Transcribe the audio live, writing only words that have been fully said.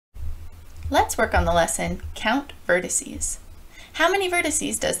Let's work on the lesson, Count Vertices. How many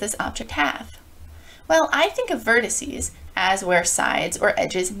vertices does this object have? Well, I think of vertices as where sides or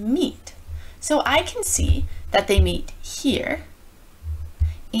edges meet. So I can see that they meet here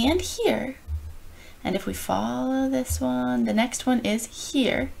and here. And if we follow this one, the next one is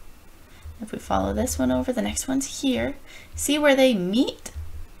here. If we follow this one over, the next one's here. See where they meet?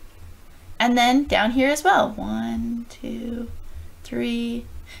 And then down here as well. 1, 2, 3.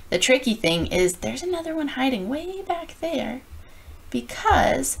 The tricky thing is there's another one hiding way back there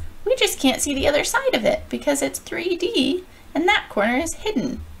because we just can't see the other side of it because it's 3D and that corner is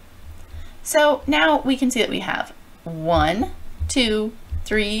hidden. So now we can see that we have 1, 2,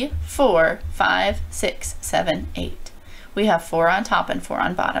 3, 4, 5, 6, 7, 8. We have 4 on top and 4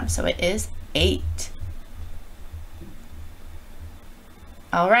 on bottom, so it is 8.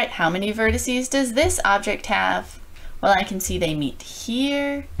 All right, how many vertices does this object have? Well, I can see they meet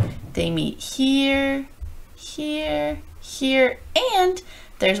here, they meet here, here, here, and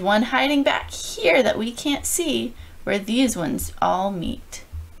there's one hiding back here that we can't see where these ones all meet.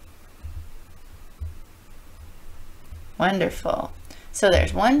 Wonderful. So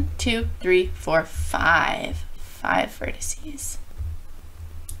there's 1, 2, 3, 4, 5 vertices.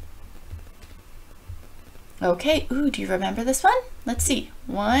 Okay, ooh, do you remember this one? Let's see.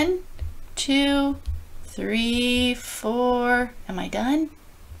 1, 2, 3, 4. Am I done?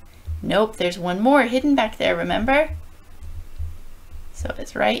 Nope, there's one more hidden back there, remember? So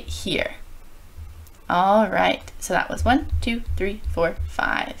it's right here. All right, so that was 1, 2, 3, 4,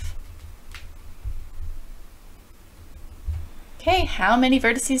 5. Okay, how many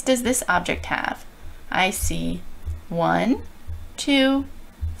vertices does this object have? I see 1, 2,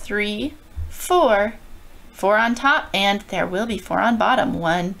 3, 4. 4 on top, and there will be 4 on bottom.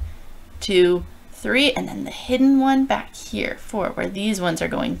 1, 2, 3, and then the hidden one back here, 4, where these ones are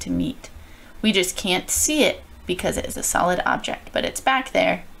going to meet. We just can't see it because it is a solid object, but it's back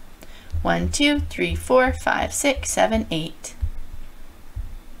there. 1, 2, 3, 4, 5, 6, 7, 8.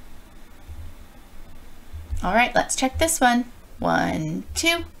 All right, let's check this one. 1,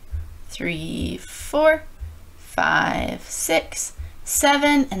 2, 3, 4, 5, 6,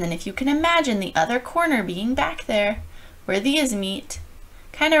 7, and then if you can imagine the other corner being back there where these meet,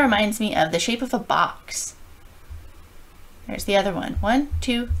 kind of reminds me of the shape of a box. There's the other one. 1,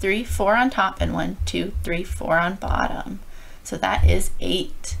 2, 3, 4 on top, and 1, 2, 3, 4 on bottom. So that is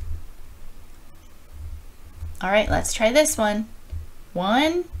 8. All right, let's try this one.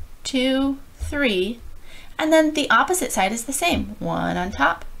 1, 2, 3, and then the opposite side is the same. 1 on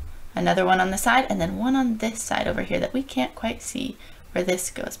top, another one on the side, and then one on this side over here that we can't quite see where this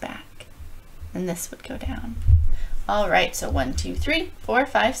goes back. And this would go down. All right, so 1, 2, 3, 4,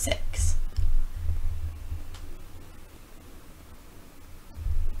 5, 6.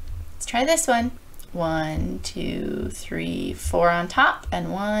 Let's try this one. 1, 2, 3, 4 on top,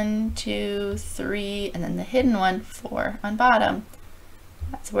 and 1, 2, 3, and then the hidden one, 4 on bottom.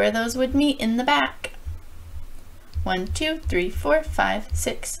 That's where those would meet in the back. 1, 2, 3, 4, 5,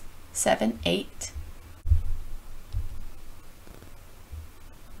 6, 7, 8.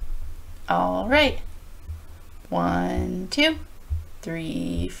 All right. 1, 2,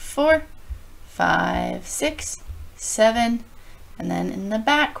 3, 4, 5, 6, 7, and then in the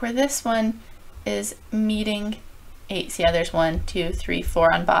back where this one is meeting 8. See how there's 1, 2, 3,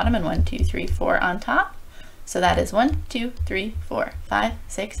 4 on bottom and 1, 2, 3, 4 on top. So that is 1, 2, 3, 4, 5,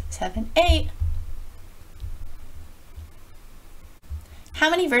 6, 7, 8. How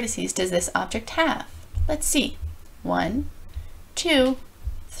many vertices does this object have? Let's see. 1, 2,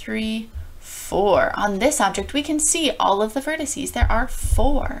 3, 4. On this object, we can see all of the vertices. There are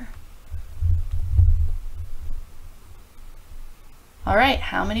 4. All right,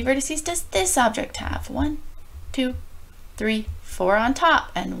 how many vertices does this object have? 1, 2, 3, 4 on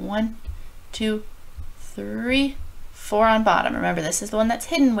top, and 1, 2, 3, 4 on bottom. Remember, this is the one that's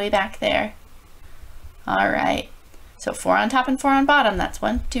hidden way back there. All right, so 4 on top and 4 on bottom. That's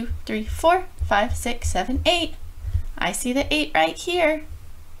 1, 2, 3, 4, 5, 6, 7, 8. I see the 8 right here.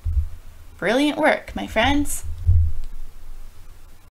 Brilliant work, my friends.